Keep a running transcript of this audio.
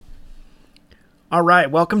All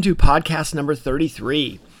right, welcome to podcast number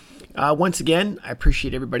 33. Once again, I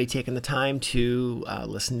appreciate everybody taking the time to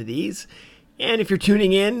listen to these. And if you're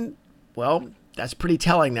tuning in, well, that's pretty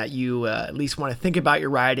telling that you at least want to think about your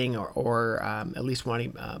writing or at least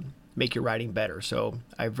want to make your writing better. So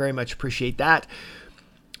I very much appreciate that.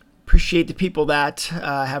 Appreciate the people that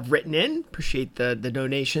have written in. Appreciate the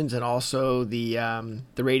donations and also the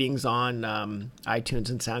ratings on iTunes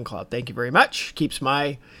and SoundCloud. Thank you very much. Keeps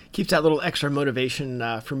that little extra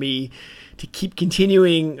motivation for me to keep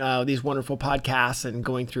continuing these wonderful podcasts and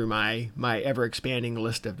going through my ever expanding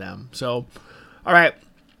list of them. So, all right,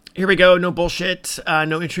 here we go. No bullshit.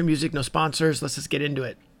 No intro music. No sponsors. Let's just get into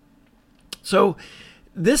it. So,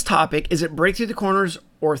 this topic is it break through the corners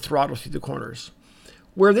or throttle through the corners?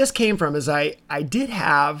 Where this came from is I did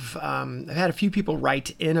have, I've had a few people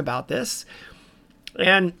write in about this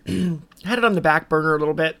and had it on the back burner a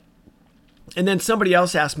little bit. And then somebody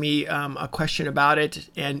else asked me a question about it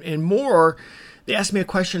and more, they asked me a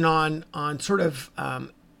question on sort of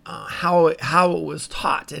how it was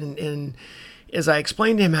taught. And as I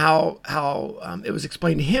explained to him how it was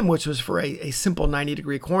explained to him, which was for a simple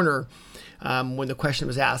 90-degree corner, when the question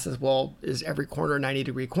was asked as well, is every corner a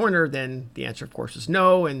 90-degree corner? Then the answer, of course, is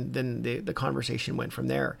no. And then the conversation went from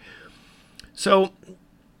there. So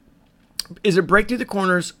is it break through the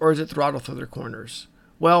corners or is it throttle through the corners?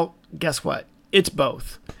 Well, guess what? It's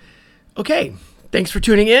both. Okay. Thanks for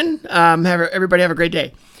tuning in. Everybody have a great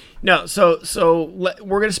day. No, so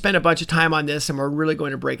we're going to spend a bunch of time on this and we're really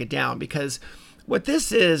going to break it down because what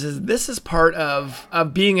this is part of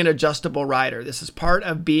being an adjustable writer. This is part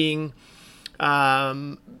of being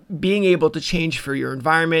able to change for your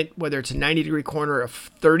environment, whether it's a 90-degree corner, a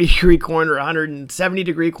 30-degree corner, a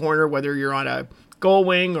 170-degree corner, whether you're on a Gull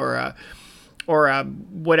Wing or a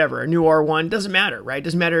whatever, a new R1, doesn't matter, right?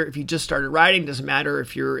 Doesn't matter if you just started riding, doesn't matter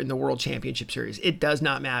if you're in the World Championship Series. It does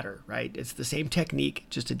not matter, right? It's the same technique,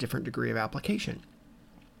 just a different degree of application.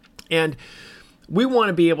 And we want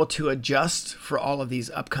to be able to adjust for all of these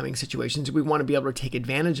upcoming situations. We want to be able to take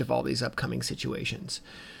advantage of all these upcoming situations.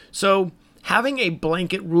 So having a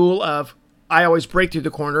blanket rule of I always break through the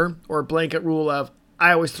corner or a blanket rule of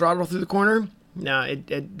I always throttle through the corner, no,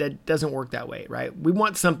 that doesn't work that way, right? We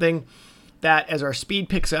want something that as our speed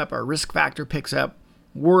picks up, our risk factor picks up,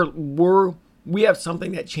 we have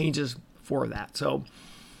something that changes for that. So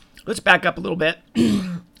let's back up a little bit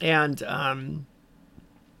and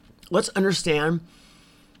let's understand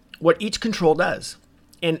what each control does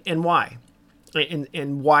and why,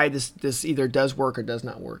 and why this either does work or does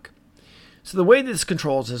not work. So the way this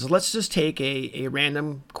controls is let's just take a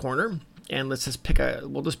random corner and we'll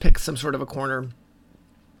just pick some sort of a corner.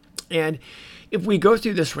 And if we go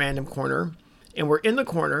through this random corner and we're in the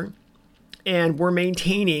corner and we're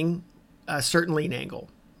maintaining a certain lean angle,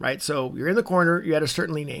 right? So you're in the corner, you're at a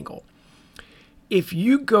certain lean angle. If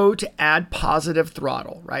you go to add positive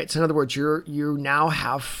throttle, right? So in other words, you're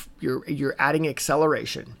adding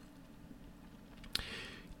acceleration.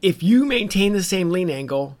 If you maintain the same lean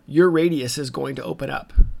angle, your radius is going to open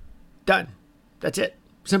up. Done. That's it.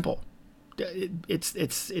 Simple. It's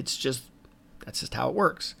just that's just how it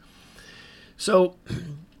works. So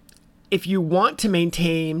if you want to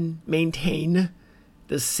maintain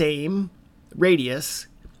the same radius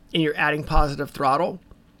and you're adding positive throttle,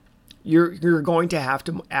 you're going to have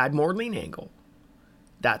to add more lean angle.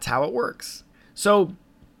 That's how it works. So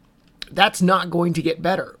that's not going to get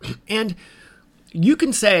better. And you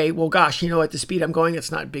can say, well, gosh, at the speed I'm going,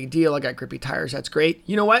 it's not a big deal. I got grippy tires. That's great.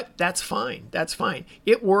 You know what? That's fine. That's fine.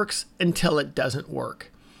 It works until it doesn't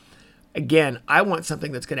work. Again, I want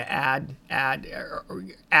something that's going to add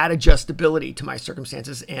adjustability to my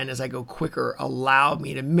circumstances. And as I go quicker, allow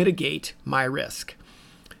me to mitigate my risk.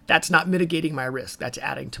 That's not mitigating my risk. That's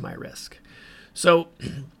adding to my risk. So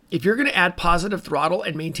if you're going to add positive throttle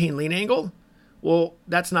and maintain lean angle, well,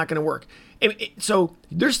 that's not going to work. So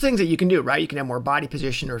there's things that you can do, right? You can have more body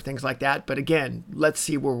position or things like that. But again, let's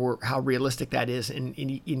see how realistic that is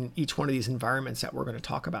in each one of these environments that we're going to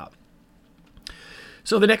talk about.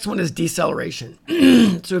 So the next one is deceleration.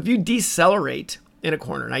 So if you decelerate in a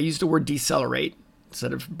corner, and I use the word decelerate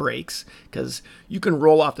instead of brakes because you can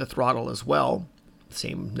roll off the throttle as well.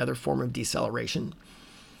 Another form of deceleration.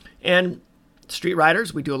 And street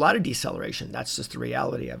riders, we do a lot of deceleration. That's just the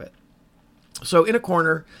reality of it. So in a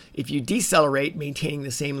corner, if you decelerate, maintaining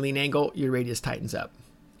the same lean angle, your radius tightens up.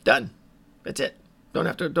 Done. That's it. Don't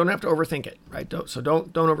have to overthink it, right? Don't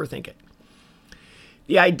overthink it.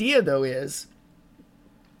 The idea though is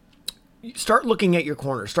start looking at your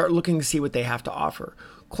corner. Start looking to see what they have to offer.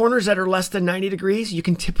 Corners that are less than 90 degrees, you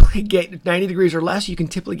can typically get 90 degrees or less, you can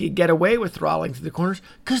typically get away with throttling through the corners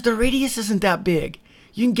because the radius isn't that big.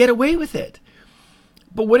 You can get away with it.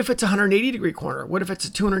 But what if it's a 180 degree corner? What if it's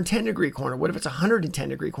a 210 degree corner? What if it's a 110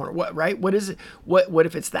 degree corner? What, right? What is it? What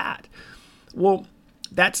if it's that? Well,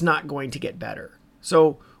 that's not going to get better.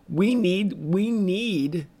 So we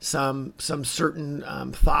need some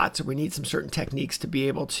certain thoughts, or we need some certain techniques to be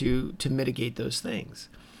able to mitigate those things.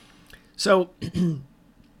 So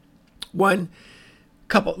let's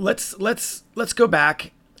go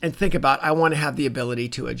back and think about, I want to have the ability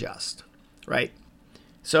to adjust, right?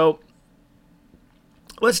 So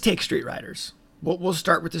let's take street riders. We'll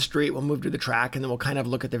start with the street, we'll move to the track, and then we'll kind of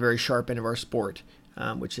look at the very sharp end of our sport,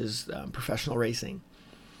 which is professional racing.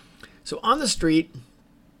 So on the street,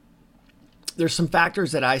 there's some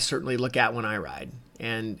factors that I certainly look at when I ride,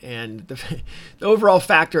 and the overall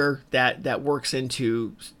factor that works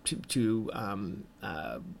into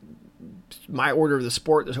my order of the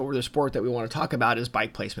sport, this order of the sport that we want to talk about is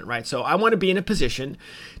bike placement, right? So I want to be in a position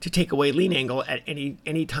to take away lean angle at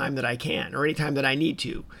any time that I can, or any time that I need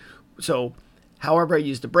to. So however I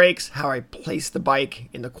use the brakes, how I place the bike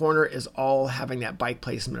in the corner is all having that bike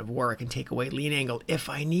placement of where I can take away lean angle if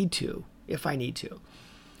I need to,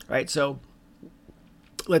 right? So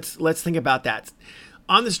let's think about that.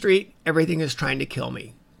 On the street, everything is trying to kill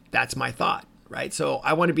me. That's my thought, right? So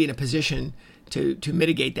I want to be in a position to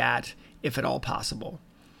mitigate that if at all possible.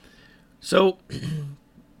 So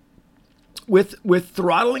with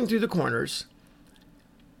throttling through the corners,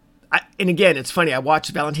 and again, it's funny, I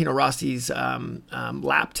watched Valentino Rossi's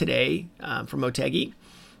lap today from Motegi.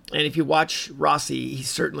 And if you watch Rossi, he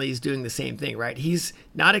certainly is doing the same thing, right? He's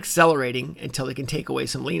not accelerating until he can take away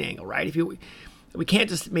some lean angle, right? We can't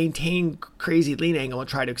just maintain crazy lean angle and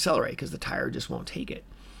try to accelerate because the tire just won't take it.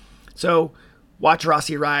 So watch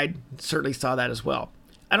Rossi ride, certainly saw that as well.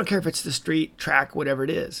 I don't care if it's the street, track, whatever it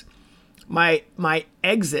is. My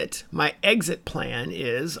exit plan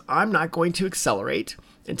is I'm not going to accelerate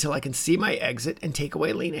until I can see my exit and take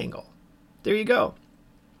away lean angle. There you go.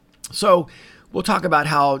 So we'll talk about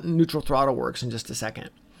how neutral throttle works in just a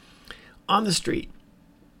second. On the street,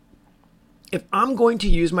 if I'm going to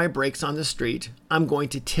use my brakes on the street, I'm going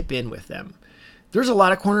to tip in with them. There's a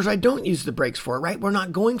lot of corners I don't use the brakes for, right? We're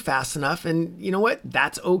not going fast enough, and you know what?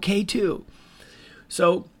 That's okay too.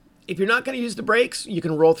 So if you're not going to use the brakes, you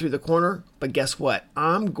can roll through the corner, but guess what?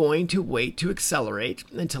 I'm going to wait to accelerate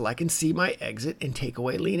until I can see my exit and take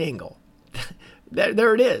away lean angle.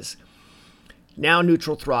 There it is. Now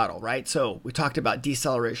neutral throttle, right? So we talked about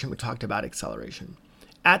deceleration, we talked about acceleration.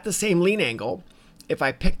 At the same lean angle, if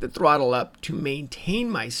I pick the throttle up to maintain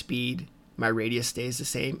my speed, my radius stays the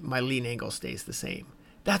same, my lean angle stays the same.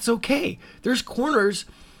 That's okay. There's corners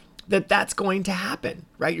that's going to happen,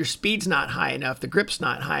 right? Your speed's not high enough, the grip's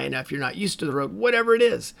not high enough, you're not used to the road, whatever it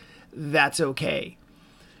is, that's okay.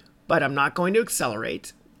 But I'm not going to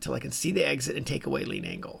accelerate till I can see the exit and take away lean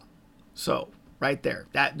angle. So right there,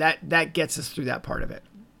 that gets us through that part of it.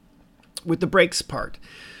 With the brakes part.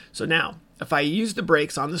 So now, if I use the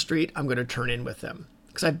brakes on the street, I'm going to turn in with them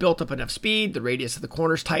because I've built up enough speed, the radius of the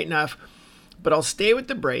corner's tight enough, but I'll stay with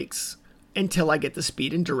the brakes until I get the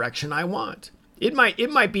speed and direction I want. It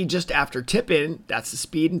might be just after tip in, that's the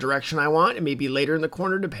speed and direction I want. It may be later in the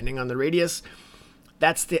corner, depending on the radius.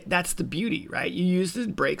 That's the beauty, right? You use the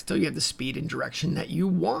brakes till you have the speed and direction that you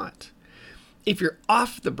want. If you're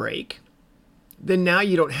off the brake, then now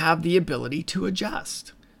you don't have the ability to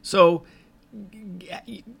adjust. So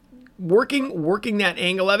working that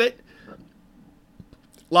angle of it,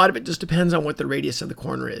 a lot of it just depends on what the radius of the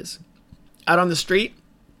corner is. Out on the street,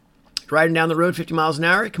 riding down the road 50 miles an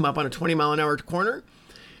hour, come up on a 20 mile an hour corner,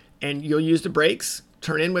 and you'll use the brakes,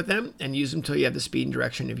 turn in with them, and use them until you have the speed and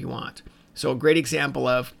direction if you want. So a great example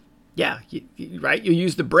of, right? You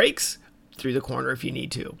use the brakes through the corner if you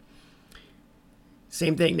need to.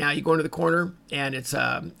 Same thing. Now you go into the corner and it's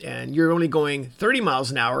and you're only going 30 miles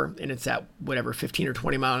an hour, and it's at whatever 15 or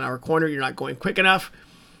 20 mile an hour corner. You're not going quick enough,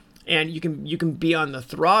 and you can be on the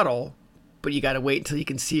throttle, but you got to wait until you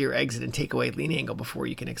can see your exit and take away lean angle before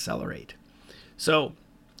you can accelerate. So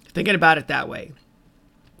thinking about it that way,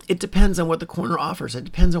 it depends on what the corner offers. It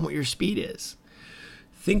depends on what your speed is.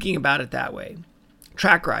 Thinking about it that way.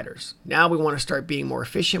 Track riders. Now we want to start being more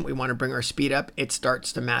efficient. We want to bring our speed up. It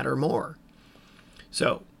starts to matter more.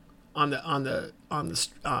 So on the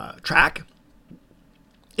track,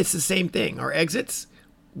 it's the same thing. Our exits,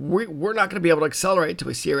 we're not going to be able to accelerate till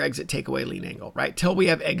we see our exit take away lean angle, right? Till we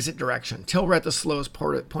have exit direction, till we're at the slowest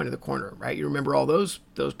point of the corner, right? You remember all those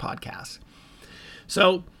podcasts.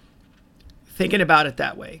 So thinking about it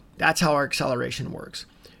that way, that's how our acceleration works.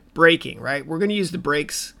 braking, right? We're going to use the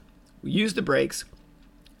brakes. We use the brakes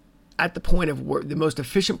at the point of where the most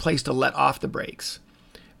efficient place to let off the brakes.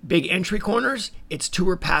 Big entry corners, it's to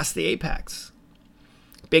or past the apex.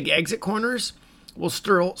 Big exit corners, we'll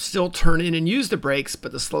still turn in and use the brakes,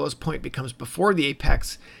 but the slowest point becomes before the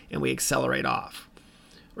apex and we accelerate off,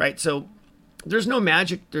 right? So there's no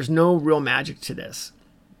magic. There's no real magic to this.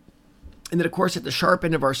 And then, of course, at the sharp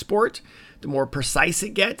end of our sport, the more precise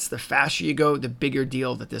it gets, the faster you go, the bigger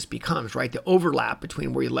deal that this becomes, right? The overlap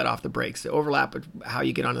between where you let off the brakes, the overlap of how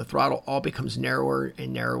you get on the throttle all becomes narrower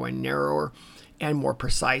and narrower and narrower and more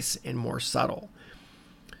precise and more subtle.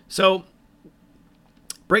 So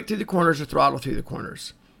brake through the corners or throttle through the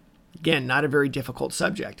corners. Again, not a very difficult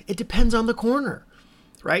subject. It depends on the corner,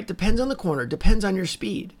 right? Depends on the corner, depends on your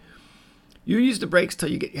speed. You use the brakes till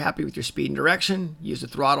you get happy with your speed and direction. Use the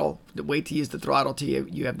throttle. Wait to use the throttle till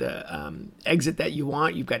you have the exit that you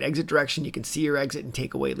want. You've got exit direction. You can see your exit and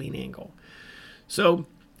take away lean angle. So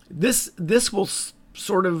this will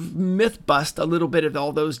sort of myth bust a little bit of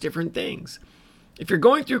all those different things. If you're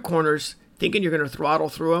going through corners thinking you're going to throttle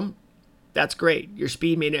through them, that's great. Your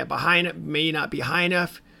speed may not be high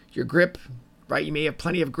enough. Your grip, right? You may have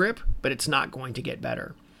plenty of grip, but it's not going to get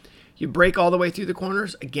better. You brake all the way through the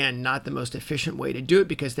corners. Again, not the most efficient way to do it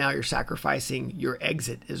because now you're sacrificing your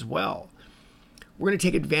exit as well. We're going to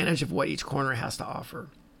take advantage of what each corner has to offer.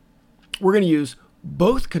 We're going to use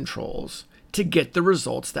both controls to get the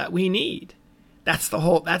results that we need. That's the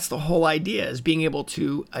whole idea, is being able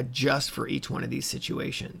to adjust for each one of these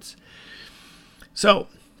situations. So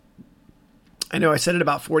I know I said it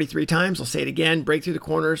about 43 times. I'll say it again. Brake through the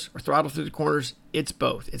corners or throttle through the corners. It's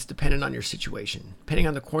both. It's dependent on your situation, depending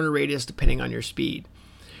on the corner radius, depending on your speed.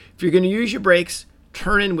 If you're going to use your brakes,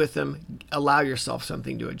 turn in with them. Allow yourself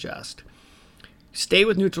something to adjust. Stay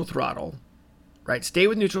with neutral throttle, right? Stay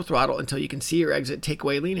with neutral throttle until you can see your exit, take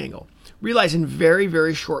away lean angle. Realize in very,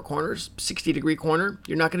 very short corners, 60-degree corner,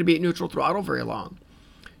 you're not going to be at neutral throttle very long.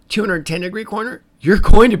 210-degree corner, you're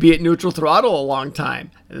going to be at neutral throttle a long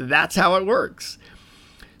time. That's how it works.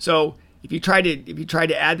 So if you try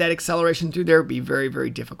to add that acceleration through there, it'd be very,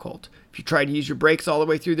 very difficult. If you try to use your brakes all the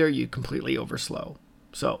way through there, you completely overslow.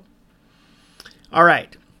 So, all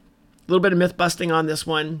right, a little bit of myth busting on this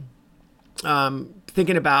one.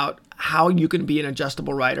 Thinking about how you can be an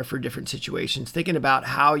adjustable rider for different situations. Thinking about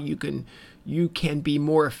how you can be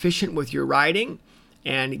more efficient with your riding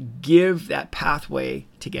and give that pathway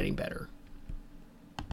to getting better.